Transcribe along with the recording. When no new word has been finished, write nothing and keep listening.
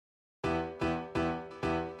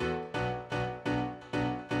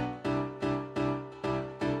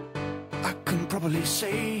I can probably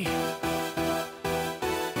say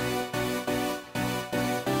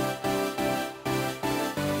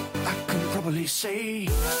I can probably say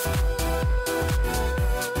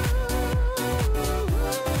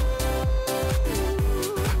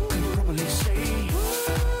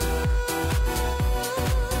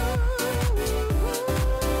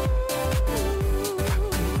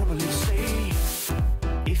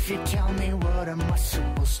you tell me what am I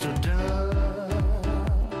supposed to do,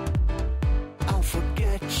 I'll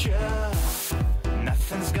forget you.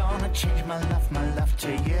 Nothing's gonna change my love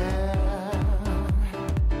to you.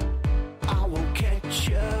 I will catch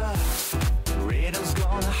you. Rhythm's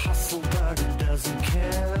gonna hustle but it doesn't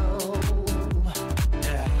kill.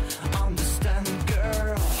 Yeah, understand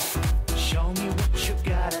girl, show me what you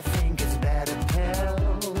got, I think it's better pill.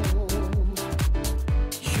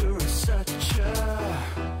 You're such a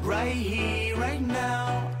right here, right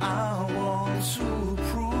now, I want to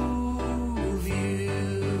prove you.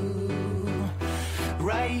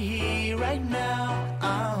 Right here, right now,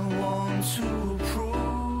 I want to prove.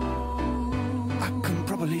 I can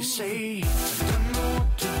probably say I don't know what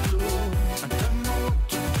to do, I don't know what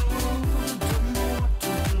to do, don't know what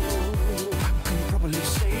to do. I can probably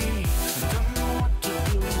say I don't know what to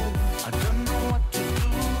do, I don't know what to do,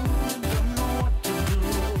 don't know what to do.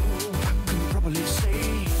 I can probably say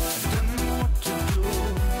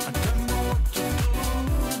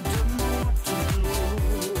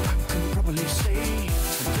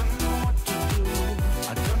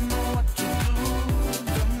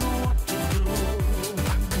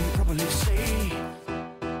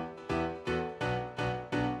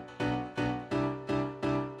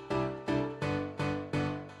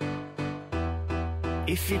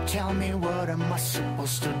if you tell me what am I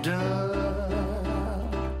supposed to do,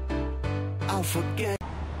 I'll forget.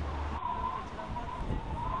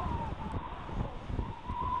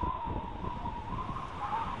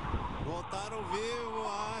 Voltaram vivo,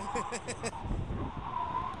 ai.